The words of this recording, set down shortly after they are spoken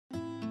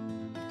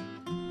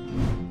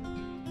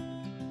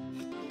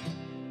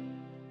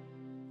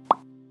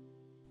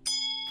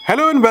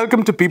Hello and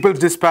welcome to People's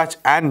Dispatch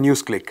and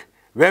NewsClick,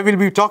 where we'll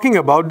be talking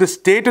about the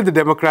state of the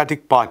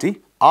Democratic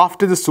Party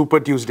after the Super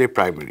Tuesday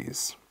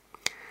primaries.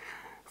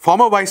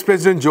 Former Vice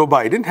President Joe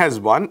Biden has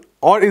won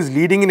or is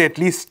leading in at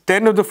least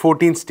 10 of the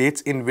 14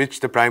 states in which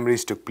the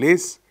primaries took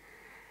place.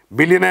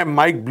 Billionaire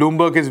Mike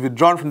Bloomberg has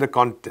withdrawn from the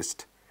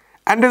contest.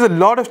 And there's a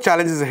lot of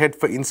challenges ahead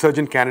for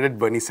insurgent candidate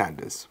Bernie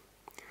Sanders.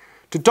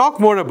 To talk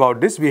more about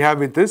this, we have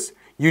with us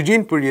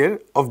Eugene Puryear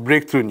of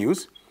BreakThrough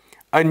News,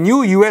 a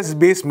new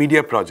US-based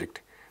media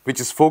project which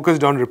is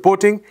focused on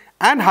reporting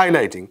and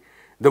highlighting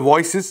the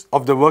voices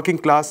of the working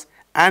class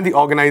and the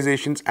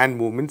organizations and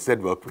movements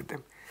that work with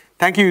them.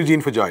 Thank you, Eugene,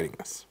 for joining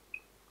us.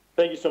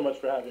 Thank you so much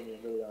for having me.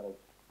 I'm really honored.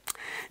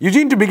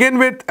 Eugene, to begin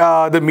with,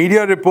 the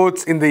media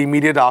reports in the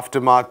immediate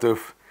aftermath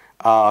of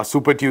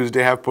Super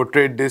Tuesday have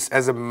portrayed this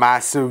as a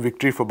massive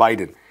victory for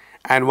Biden.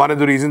 And one of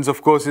the reasons,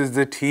 of course, is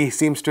that he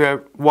seems to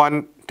have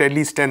won at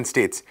least 10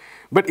 states.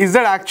 But is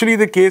that actually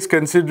the case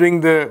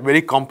considering the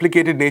very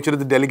complicated nature of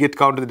the delegate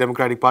count of the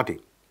Democratic Party?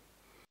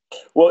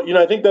 Well,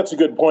 I think that's a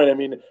good point. I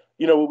mean,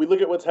 when we look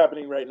at what's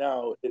happening right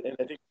now, and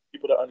I think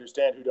people to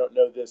understand who don't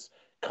know this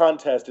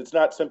contest, it's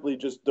not simply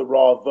just the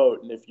raw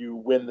vote. And if you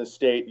win the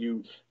state,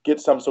 you get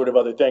some sort of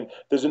other thing.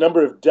 There's a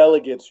number of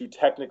delegates who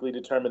technically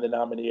determine the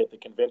nominee at the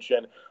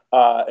convention.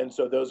 And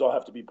so those all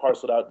have to be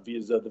parceled out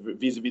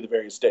vis-a-vis the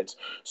various states.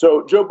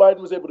 So Joe Biden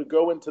was able to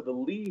go into the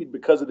lead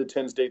because of the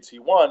 10 states he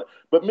won.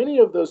 But many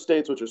of those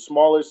states, which are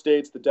smaller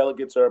states, the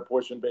delegates are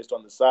apportioned based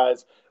on the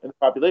size and the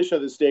population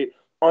of the state,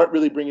 aren't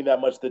really bringing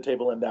that much to the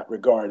table in that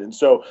regard. And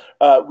so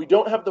we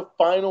don't have the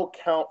final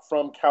count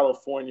from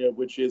California,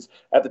 which is,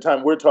 at the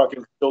time we're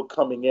talking, still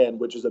coming in,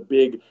 which is a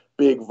big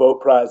vote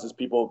prize, as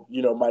people,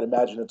 might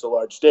imagine. It's a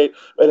large state.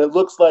 And it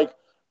looks like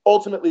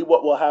ultimately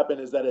what will happen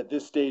is that at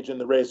this stage in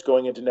the race,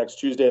 going into next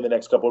Tuesday and the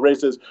next couple of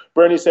races,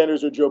 Bernie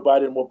Sanders or Joe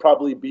Biden will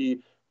probably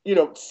be,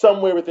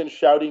 somewhere within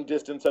shouting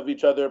distance of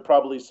each other,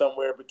 probably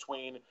somewhere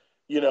between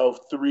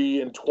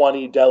 3 and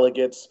 20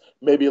 delegates,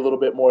 maybe a little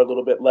bit more, a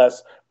little bit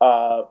less,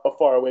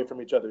 far away from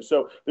each other.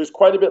 So there's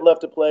quite a bit left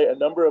to play, a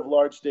number of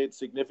large states,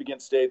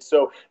 significant states.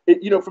 So,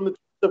 from the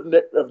terms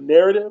of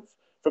narrative,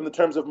 from the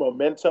terms of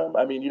momentum,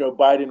 I mean,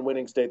 Biden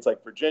winning states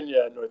like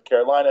Virginia and North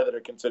Carolina that are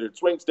considered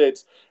swing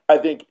states, I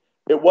think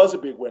it was a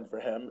big win for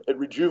him. It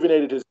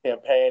rejuvenated his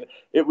campaign.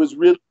 It was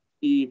really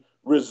the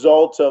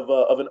result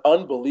of an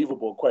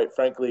unbelievable, quite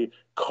frankly,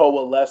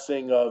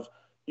 coalescing of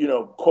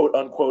quote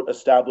unquote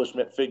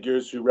establishment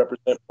figures who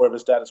represent more of a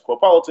status quo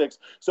politics.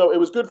 So it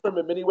was good for him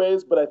in many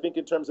ways, but I think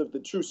in terms of the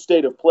true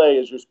state of play,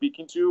 as you're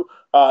speaking to,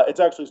 it's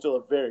actually still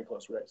a very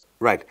close race.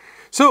 Right.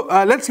 So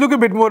let's look a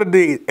bit more at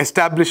the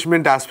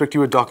establishment aspect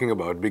you were talking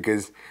about,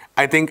 because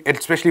I think,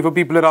 especially for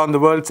people around the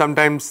world,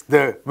 sometimes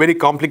the very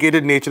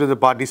complicated nature of the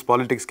party's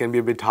politics can be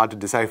a bit hard to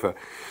decipher.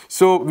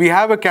 So we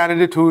have a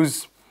candidate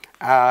who's,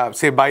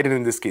 say Biden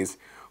in this case,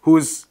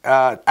 who's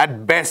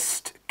at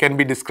best can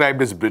be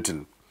described as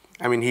brittle.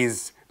 I mean,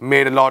 he's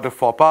made a lot of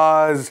faux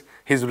pas.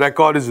 His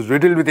record is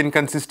riddled with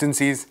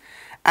inconsistencies.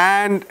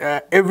 And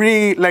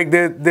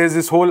there's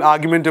this whole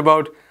argument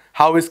about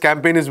how his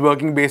campaign is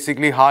working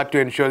basically hard to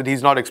ensure that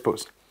he's not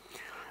exposed.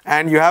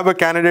 And you have a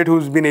candidate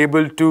who's been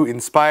able to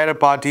inspire a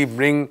party,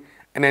 bring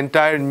an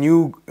entire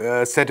new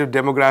set of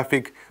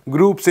demographic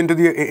groups into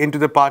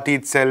the party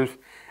itself,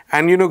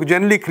 and,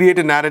 generally create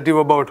a narrative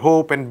about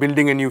hope and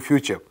building a new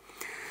future.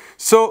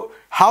 So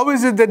how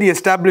is it that the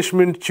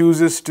establishment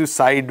chooses to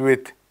side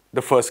with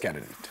the first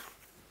candidate?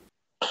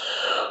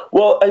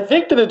 Well, I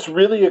think that it's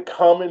really a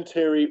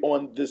commentary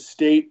on the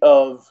state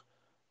of,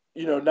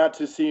 not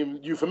to seem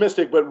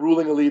euphemistic, but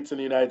ruling elites in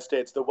the United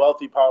States, the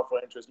wealthy, powerful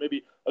interests.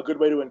 Maybe a good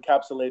way to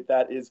encapsulate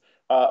that is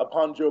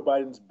upon Joe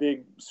Biden's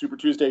big Super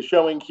Tuesday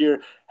showing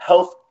here,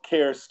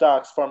 healthcare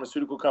stocks,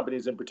 pharmaceutical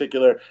companies in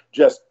particular,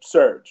 just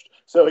surged.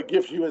 So it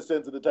gives you a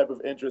sense of the type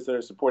of interests that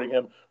are supporting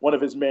him. One of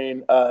his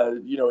main,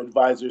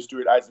 advisors,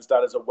 Stuart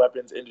Eisenstadt, is a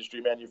weapons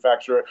industry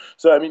manufacturer.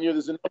 So, I mean,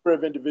 there's a number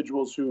of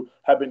individuals who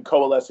have been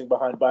coalescing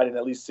behind Biden.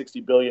 At least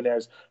 60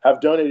 billionaires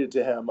have donated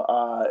to him,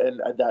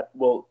 and that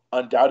will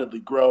undoubtedly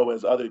grow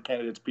as other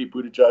candidates, Pete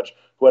Buttigieg,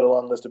 who had a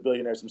long list of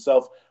billionaires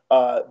himself,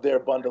 their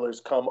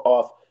bundlers come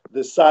off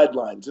the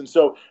sidelines. And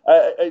so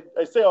I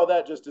say all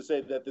that just to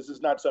say that this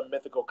is not some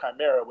mythical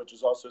chimera, which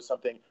is also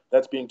something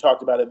that's being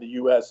talked about in the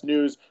U.S.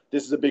 news.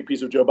 This is a big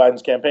piece of Joe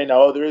Biden's campaign.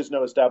 Now, there is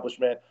no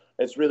establishment.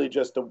 It's really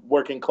just the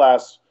working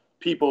class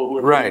people who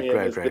are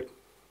right.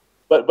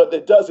 But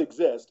it does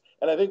exist.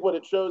 And I think what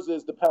it shows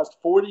is the past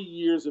 40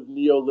 years of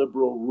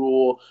neoliberal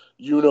rule,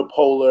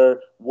 unipolar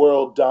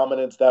world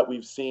dominance that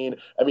we've seen.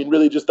 I mean,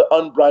 really just the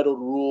unbridled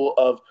rule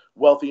of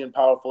wealthy and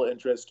powerful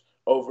interest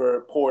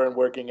over poor and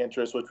working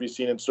interests, which we've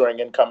seen in soaring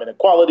income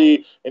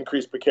inequality,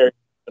 increased precarity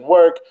in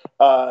work,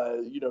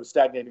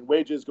 stagnating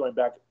wages going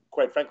back,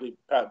 quite frankly,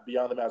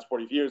 beyond the past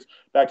 40 years,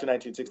 back to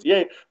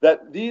 1968,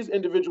 that these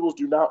individuals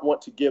do not want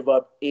to give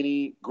up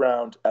any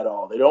ground at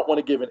all. They don't want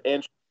to give an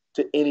inch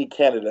to any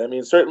candidate. I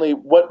mean, certainly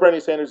what Bernie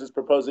Sanders is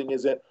proposing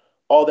isn't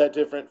all that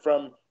different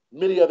from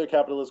many other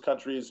capitalist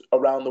countries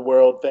around the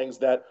world, things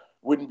that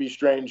wouldn't be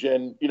strange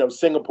in,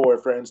 Singapore,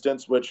 for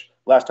instance, which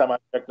last time I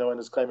checked, no one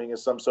is claiming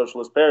is some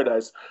socialist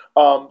paradise.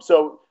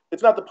 So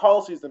it's not the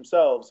policies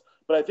themselves,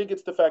 but I think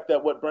it's the fact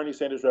that what Bernie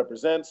Sanders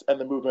represents and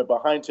the movement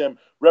behind him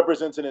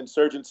represents an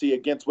insurgency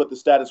against what the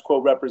status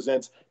quo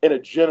represents in a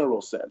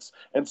general sense.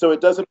 And so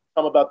it doesn't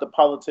become about the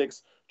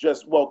politics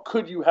just, well,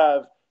 could you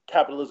have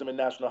capitalism and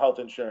national health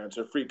insurance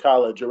or free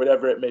college or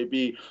whatever it may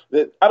be?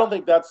 That I don't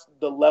think that's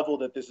the level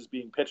that this is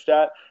being pitched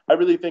at. I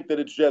really think that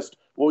it's just,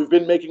 well, we've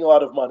been making a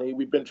lot of money.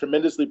 We've been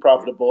tremendously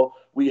profitable.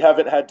 We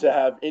haven't had to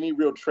have any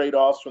real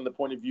trade-offs from the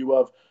point of view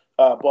of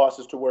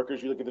bosses to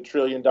workers. You look at the $1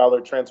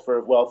 trillion transfer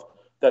of wealth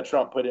that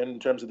Trump put in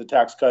terms of the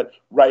tax cut,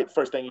 right?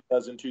 First thing he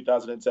does in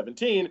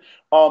 2017.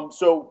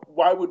 So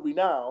why would we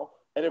now?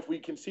 And if we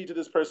can see to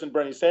this person,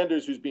 Bernie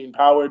Sanders, who's being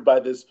powered by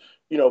this,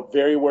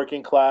 very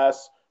working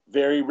class,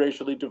 very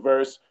racially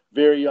diverse,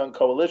 very young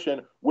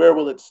coalition, where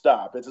will it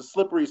stop? It's a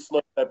slippery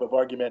slope type of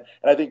argument.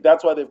 And I think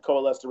that's why they've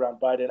coalesced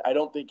around Biden. I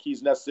don't think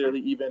he's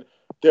necessarily even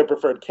their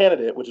preferred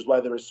candidate, which is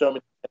why there are so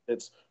many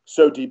candidates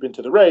so deep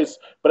into the race.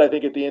 But I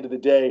think at the end of the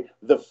day,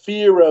 the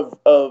fear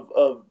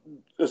of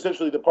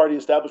essentially the party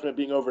establishment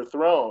being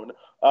overthrown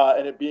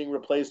and it being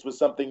replaced with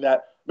something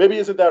that maybe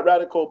isn't that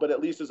radical, but at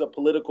least is a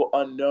political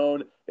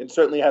unknown and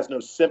certainly has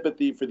no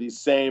sympathy for these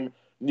same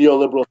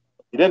neoliberal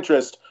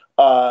interests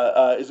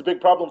is a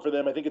big problem for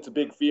them. I think it's a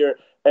big fear.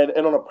 And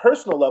on a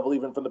personal level,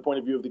 even from the point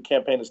of view of the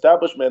campaign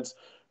establishments,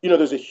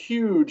 there's a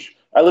huge,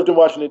 I lived in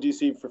Washington,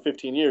 D.C. for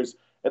 15 years,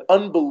 an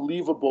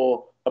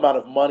unbelievable amount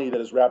of money that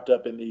is wrapped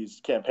up in these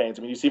campaigns.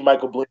 I mean, you see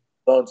Michael Bloomberg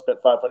alone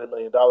spent $500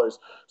 million.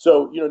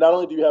 So, not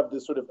only do you have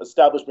this sort of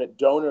establishment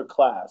donor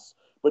class,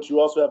 but you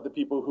also have the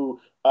people who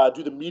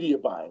do the media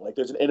buying. Like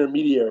there's an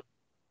intermediary,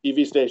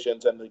 TV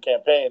stations and the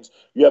campaigns.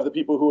 You have the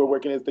people who are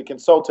working as the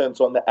consultants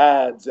on the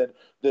ads and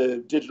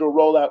the digital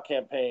rollout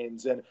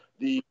campaigns and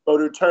the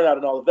voter turnout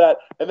and all of that.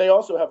 And they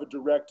also have a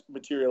direct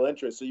material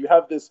interest. So you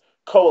have this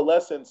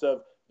coalescence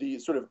of the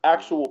sort of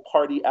actual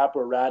party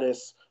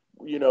apparatus,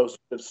 sort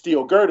of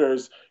steel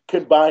girders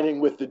combining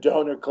with the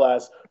donor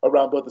class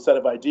around both a set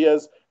of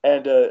ideas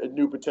and a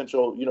new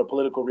potential,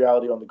 political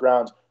reality on the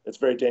ground. It's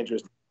very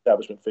dangerous to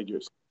establishment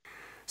figures.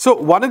 So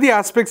one of the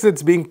aspects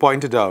that's being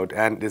pointed out,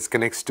 and this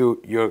connects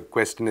to your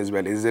question as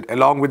well, is that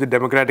along with the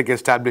Democratic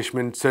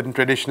establishment, certain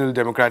traditional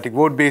Democratic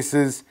vote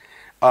bases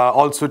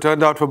also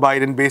turned out for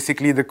Biden.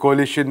 Basically, the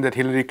coalition that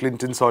Hillary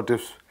Clinton sort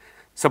of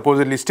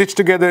supposedly stitched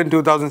together in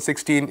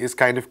 2016 is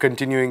kind of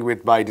continuing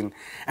with Biden.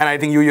 And I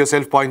think you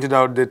yourself pointed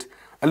out that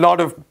a lot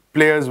of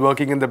players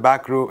working in the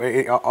back row,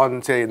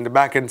 in the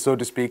back end, so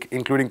to speak,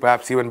 including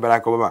perhaps even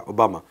Barack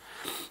Obama.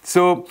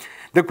 So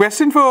the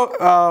question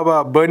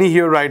for Bernie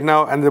here right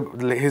now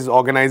and his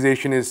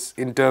organization is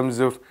in terms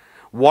of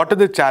what are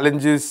the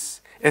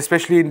challenges,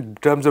 especially in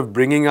terms of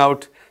bringing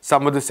out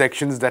some of the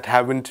sections that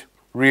haven't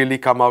really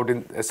come out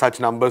in such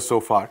numbers so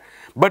far,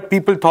 but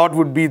people thought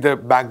would be the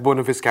backbone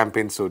of his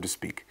campaign, so to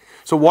speak.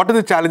 So what are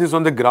the challenges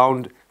on the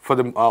ground for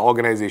the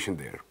organization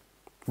there?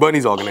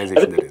 Bernie's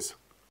organization, that is.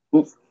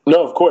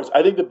 No, of course.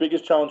 I think the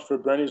biggest challenge for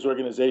Bernie's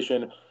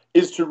organization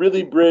is to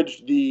really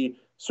bridge the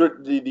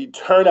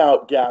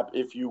turnout gap,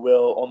 if you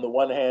will, on the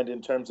one hand,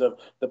 in terms of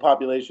the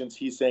populations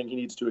he's saying he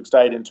needs to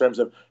excite, in terms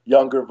of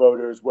younger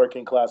voters,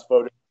 working class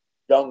voters,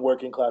 young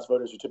working class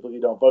voters who typically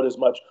don't vote as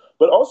much,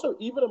 but also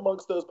even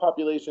amongst those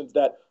populations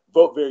that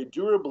vote very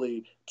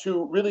durably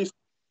to really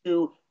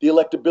to the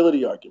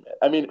electability argument.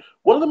 I mean,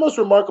 one of the most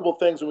remarkable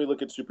things when we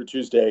look at Super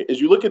Tuesday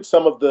is you look at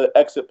some of the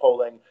exit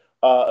polling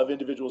of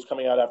individuals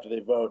coming out after they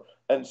vote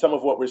and some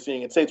of what we're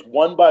seeing. It states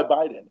won by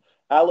Biden.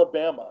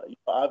 Alabama,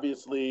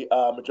 obviously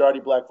majority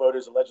black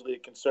voters, allegedly a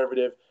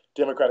conservative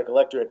Democratic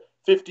electorate,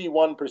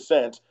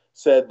 51%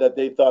 said that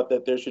they thought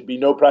that there should be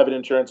no private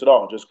insurance at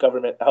all, just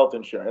government health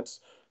insurance.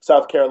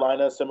 South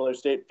Carolina, similar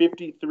state,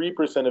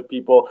 53% of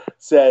people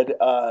said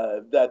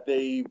that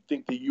they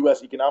think the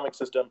U.S. economic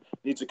system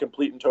needs a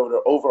complete and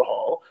total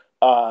overhaul.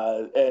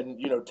 And,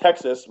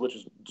 Texas, which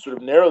is sort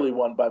of narrowly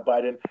won by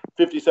Biden,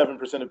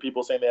 57% of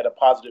people saying they had a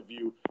positive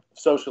view of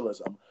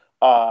socialism.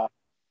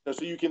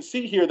 So you can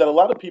see here that a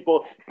lot of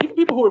people, even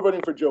people who are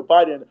voting for Joe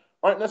Biden,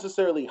 aren't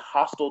necessarily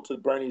hostile to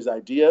Bernie's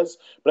ideas,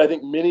 but I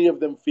think many of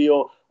them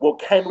feel, well,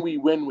 can we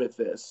win with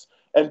this?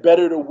 And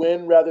better to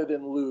win rather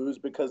than lose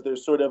because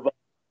there's sort of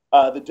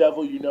the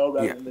devil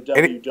rather than the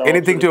devil you don't.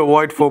 Anything to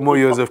avoid 4 more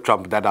years of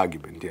Trump, that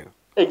argument, yeah.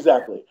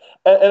 Exactly.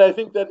 And I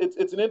think that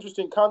it's an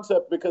interesting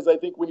concept because I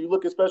think when you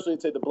look especially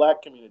at, say, the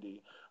black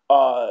community,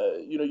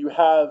 you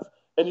have,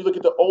 and you look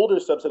at the older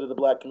subset of the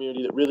black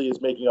community that really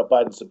is making up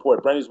Biden's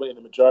support. Bernie's winning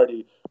the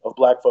majority of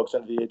black folks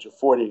under the age of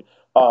 40,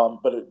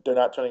 but they're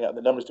not turning out in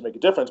the numbers to make a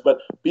difference. But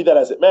be that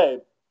as it may,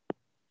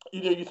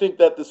 you think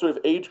that the sort of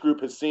age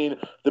group has seen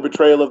the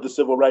betrayal of the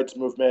civil rights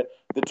movement,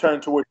 the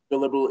turn towards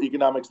illiberal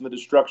economics and the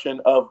destruction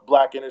of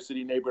black inner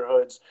city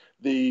neighborhoods,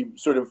 the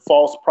sort of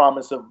false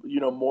promise of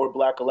more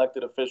black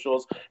elected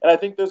officials. And I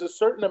think there's a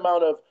certain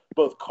amount of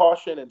both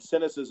caution and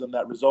cynicism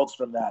that results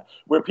from that,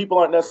 where people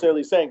aren't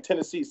necessarily saying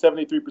Tennessee,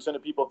 73%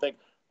 of people think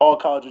all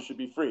colleges should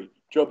be free.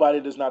 Joe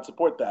Biden does not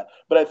support that.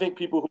 But I think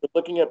people who are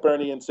looking at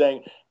Bernie and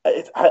saying,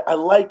 I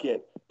like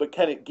it, but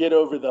can it get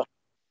over the,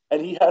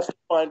 and he has to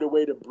find a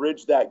way to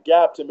bridge that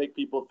gap to make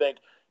people think,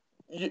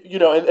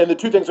 and the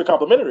two things are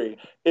complementary,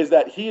 is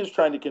that he is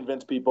trying to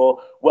convince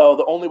people, well,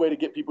 the only way to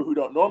get people who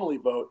don't normally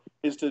vote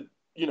is to,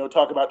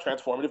 talk about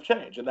transformative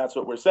change. And that's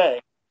what we're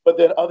saying. But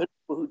then other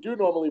people who do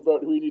normally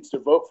vote, who he needs to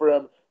vote for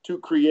him to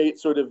create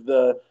sort of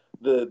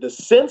the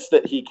sense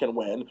that he can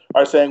win,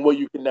 are saying, well,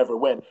 you can never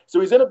win. So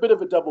he's in a bit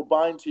of a double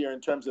bind here in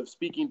terms of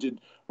speaking to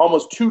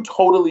almost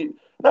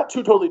not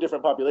two totally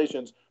different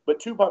populations, but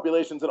two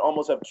populations that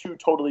almost have two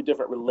totally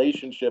different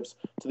relationships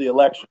to the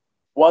election.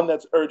 One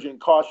that's urging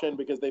caution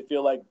because they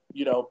feel like,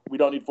 we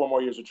don't need 4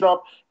 more years of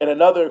Trump, and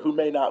another who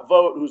may not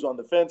vote, who's on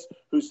the fence,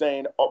 who's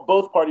saying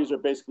both parties are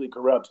basically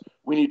corrupt.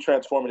 We need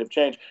transformative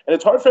change. And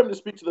it's hard for him to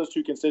speak to those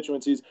two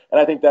constituencies,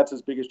 and I think that's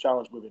his biggest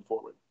challenge moving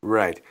forward.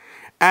 Right.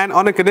 And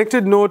on a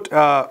connected note,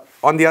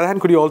 on the other hand,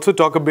 could you also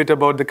talk a bit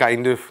about the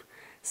kind of,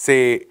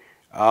 say,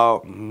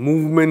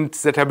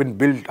 movements that have been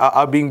built,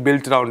 are being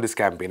built around this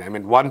campaign? I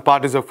mean, one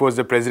part is, of course,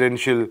 the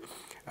presidential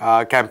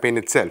campaign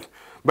itself.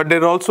 But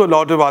there are also a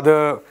lot of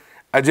other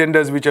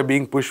agendas which are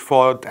being pushed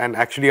forth and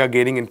actually are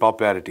gaining in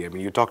popularity. I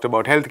mean, you talked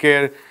about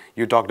healthcare,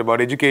 you talked about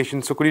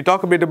education. So could you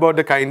talk a bit about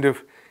the kind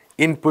of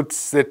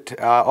inputs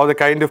that, or the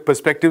kind of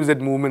perspectives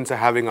that movements are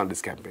having on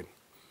this campaign?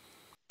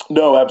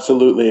 No,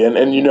 absolutely. And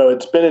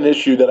it's been an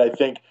issue that I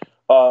think,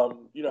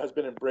 has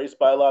been embraced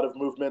by a lot of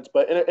movements,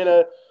 but in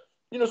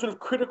a sort of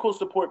critical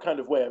support kind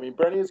of way. I mean,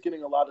 Bernie is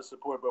getting a lot of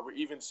support, but we're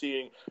even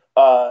seeing,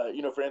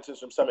 for instance,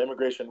 from some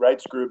immigration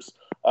rights groups,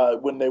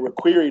 when they were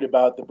queried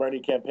about the Bernie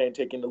campaign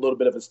taking a little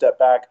bit of a step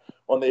back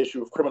on the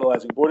issue of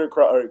criminalizing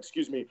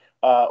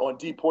on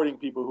deporting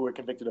people who are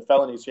convicted of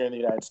felonies here in the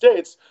United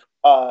States,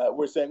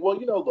 we're saying, well,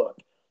 look,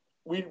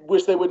 we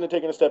wish they wouldn't have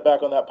taken a step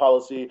back on that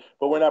policy,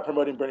 but we're not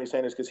promoting Bernie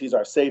Sanders because he's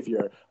our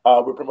savior.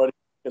 We're promoting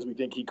him because we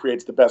think he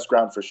creates the best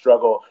ground for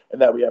struggle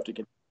and that we have to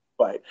continue.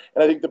 Fight.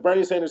 And I think the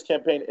Bernie Sanders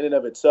campaign in and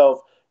of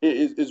itself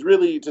is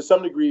really, to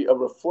some degree, a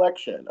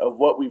reflection of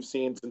what we've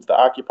seen since the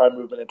Occupy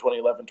movement in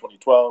 2011,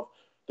 2012,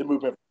 the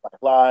movement for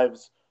Black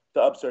Lives,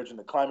 the upsurge in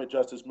the climate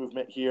justice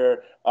movement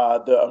here,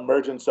 the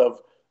emergence of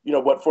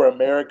what for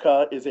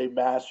America is a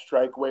mass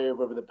strike wave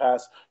over the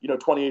past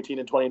 2018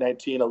 and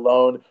 2019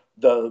 alone.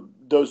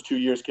 Those 2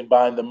 years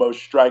combined, the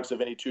most strikes of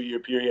any 2-year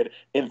period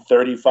in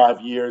 35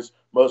 years,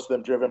 most of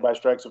them driven by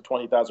strikes of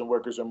 20,000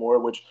 workers or more,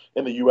 which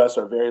in the U.S.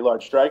 are very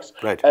large strikes.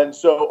 Right. And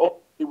so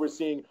we're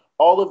seeing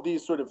all of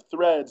these sort of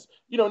threads,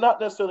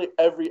 not necessarily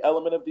every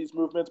element of these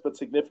movements, but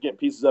significant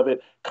pieces of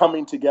it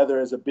coming together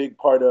as a big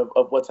part of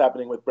what's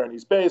happening with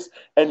Bernie's base,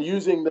 and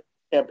using the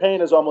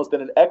campaign is almost in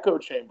an echo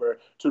chamber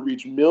to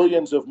reach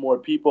millions of more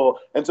people.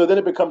 And so then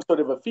it becomes sort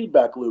of a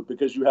feedback loop,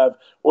 because you have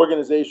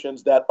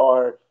organizations that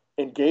are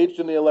engaged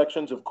in the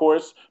elections, of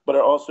course, but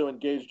are also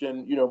engaged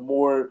in,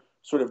 more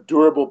sort of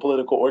durable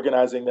political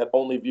organizing that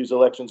only views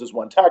elections as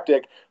one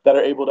tactic, that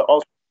are able to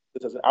also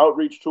use this as an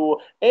outreach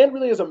tool and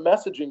really as a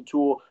messaging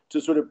tool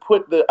to sort of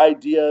put the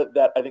idea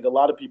that I think a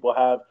lot of people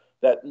have,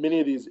 that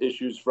many of these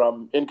issues,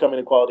 from income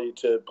inequality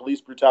to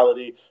police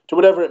brutality to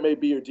whatever it may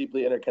be, are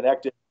deeply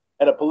interconnected.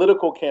 And a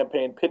political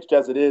campaign pitched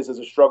as it is as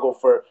a struggle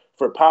for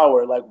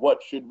power, like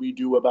what should we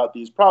do about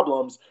these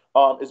problems,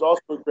 is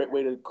also a great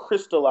way to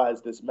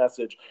crystallize this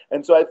message.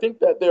 And so I think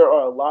that there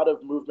are a lot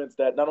of movements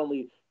that not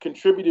only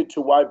contributed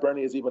to why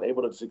Bernie is even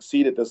able to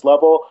succeed at this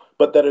level,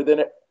 but that are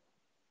then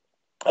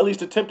at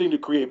least attempting to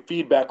create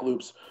feedback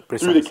loops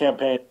through the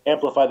campaign,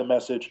 amplify the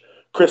message,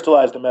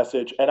 crystallize the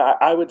message. And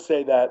I would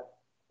say that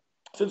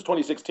since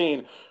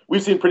 2016,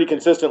 we've seen pretty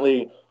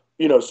consistently,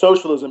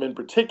 socialism in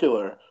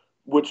particular,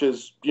 which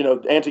is,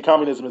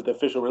 anti-communism is the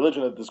official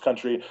religion of this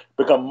country,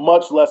 become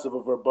much less of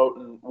a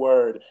verboten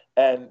word.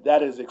 And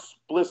that is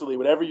explicitly,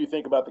 whatever you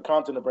think about the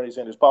content of Bernie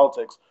Sanders'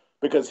 politics,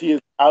 because he is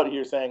out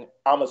here saying,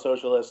 I'm a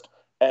socialist,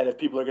 and if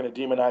people are going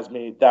to demonize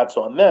me, that's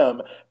on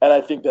them. And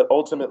I think that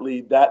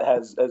ultimately that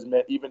has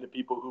meant, even to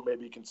people who may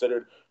be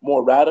considered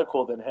more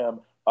radical than him,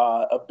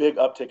 a big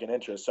uptick in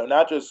interest. So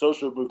not just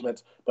social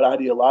movements, but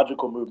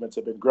ideological movements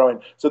have been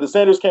growing. So the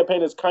Sanders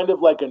campaign is kind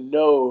of like a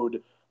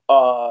node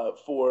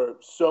for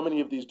so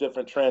many of these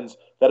different trends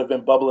that have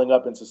been bubbling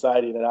up in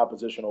society in an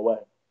oppositional way.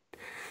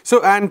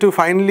 So, and to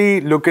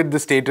finally look at the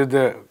state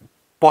of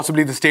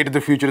possibly the state of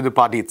the future of the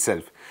party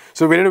itself.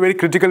 So we're at a very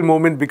critical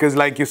moment because,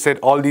 like you said,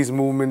 all these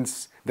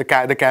movements,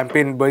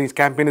 Bernie's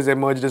campaign has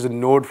emerged as a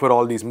node for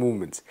all these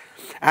movements.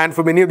 And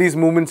for many of these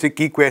movements, a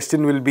key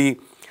question will be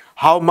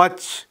how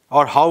much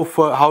or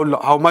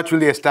how much will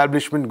the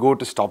establishment go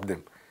to stop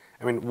them?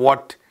 I mean,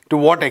 to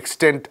what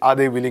extent are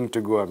they willing to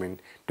go? I mean,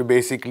 to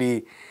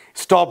basically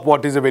stop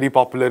what is a very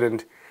popular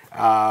and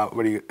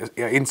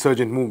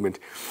insurgent movement.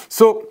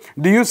 So,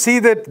 do you see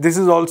that this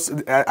is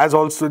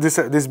also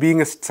this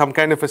being some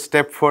kind of a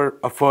step for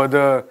a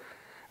further,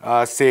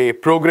 say,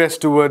 progress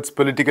towards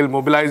political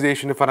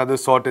mobilization of another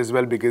sort as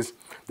well? Because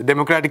the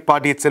Democratic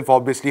Party itself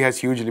obviously has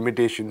huge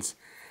limitations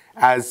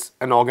as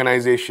an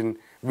organization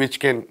which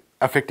can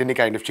affect any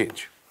kind of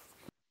change.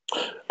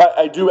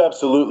 I do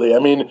absolutely. I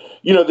mean,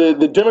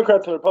 the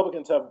Democrats and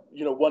Republicans have,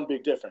 one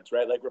big difference,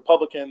 right? Like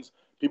Republicans,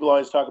 people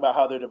always talk about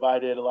how they're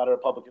divided. A lot of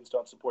Republicans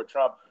don't support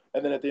Trump.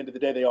 And then at the end of the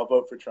day, they all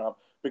vote for Trump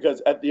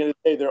because at the end of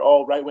the day, they're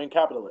all right wing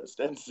capitalists.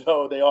 And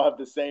so they all have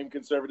the same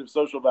conservative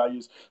social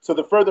values. So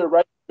the further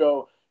right you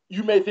go,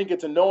 you may think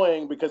it's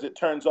annoying because it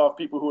turns off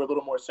people who are a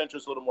little more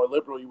centrist, a little more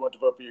liberal. You want to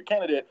vote for your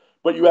candidate,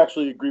 but you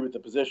actually agree with the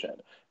position.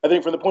 I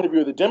think from the point of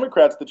view of the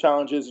Democrats, the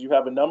challenge is you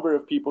have a number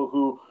of people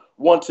who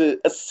want to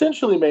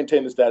essentially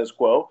maintain the status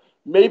quo,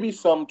 maybe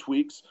some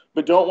tweaks,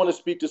 but don't want to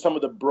speak to some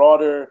of the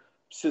broader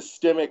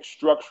systemic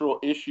structural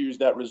issues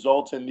that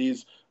result in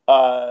these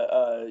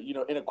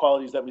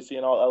inequalities that we see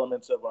in all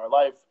elements of our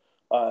life.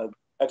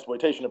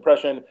 Exploitation,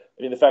 oppression.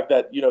 I mean, the fact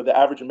that the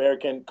average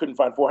American couldn't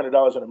find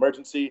 $400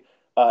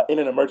 in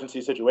an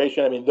emergency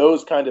situation. I mean,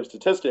 those kind of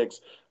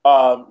statistics.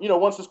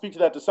 Wants to speak to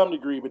that to some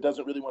degree, but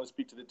doesn't really want to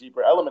speak to the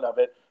deeper element of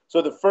it.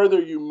 So the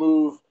further you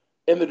move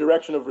in the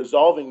direction of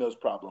resolving those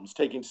problems,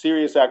 taking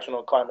serious action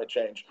on climate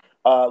change,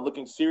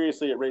 looking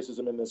seriously at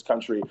racism in this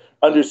country,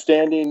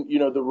 understanding,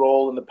 the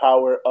role and the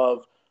power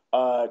of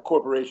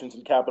corporations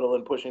and capital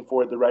in pushing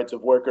forward the rights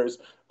of workers,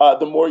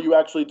 the more you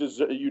actually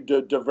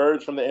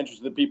diverge from the interests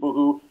of the people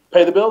who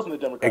pay the bills in the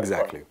Democratic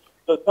Exactly. Party.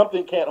 So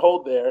something can't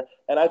hold there.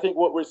 And I think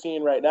what we're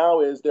seeing right now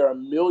is there are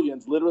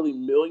millions, literally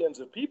millions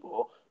of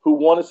people who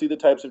want to see the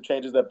types of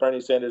changes that Bernie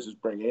Sanders is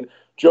bringing.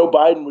 Joe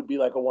Biden would be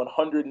like a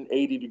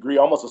 180-degree,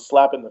 almost a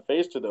slap in the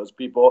face to those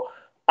people.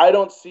 I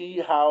don't see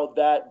how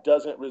that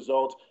doesn't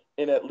result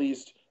in at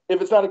least,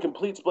 if it's not a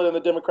complete split in the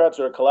Democrats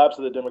or a collapse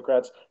of the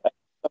Democrats,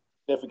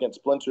 significant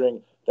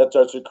splintering that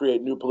starts to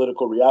create new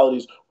political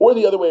realities, or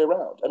the other way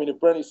around. I mean, if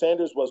Bernie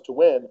Sanders was to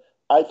win,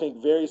 I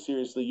think very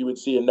seriously you would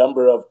see a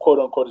number of quote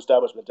unquote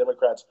establishment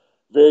Democrats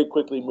very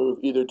quickly move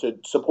either to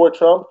support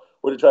Trump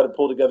or to try to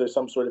pull together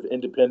some sort of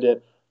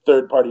independent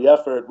third party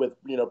effort with,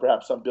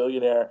 perhaps some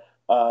billionaire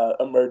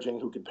emerging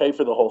who could pay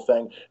for the whole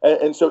thing.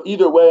 And so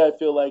either way, I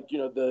feel like,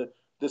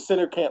 the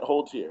center can't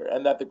hold here,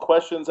 and that the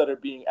questions that are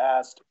being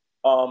asked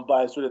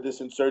by sort of this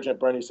insurgent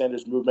Bernie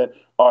Sanders movement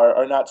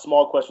are not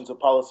small questions of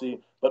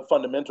policy, but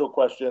fundamental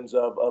questions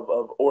of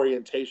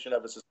orientation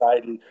of a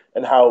society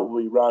and how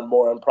we run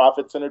more on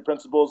profit-centered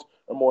principles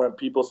or more on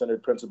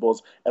people-centered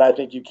principles. And I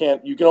think you can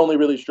only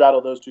really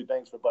straddle those two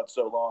things for but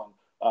so long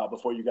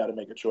before you got to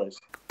make a choice.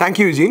 Thank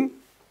you, Eugene.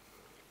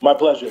 My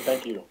pleasure.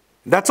 Thank you.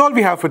 That's all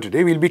we have for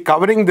today. We'll be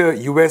covering the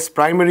US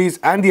primaries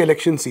and the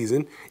election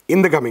season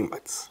in the coming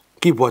months.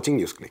 Keep watching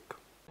NewsClick.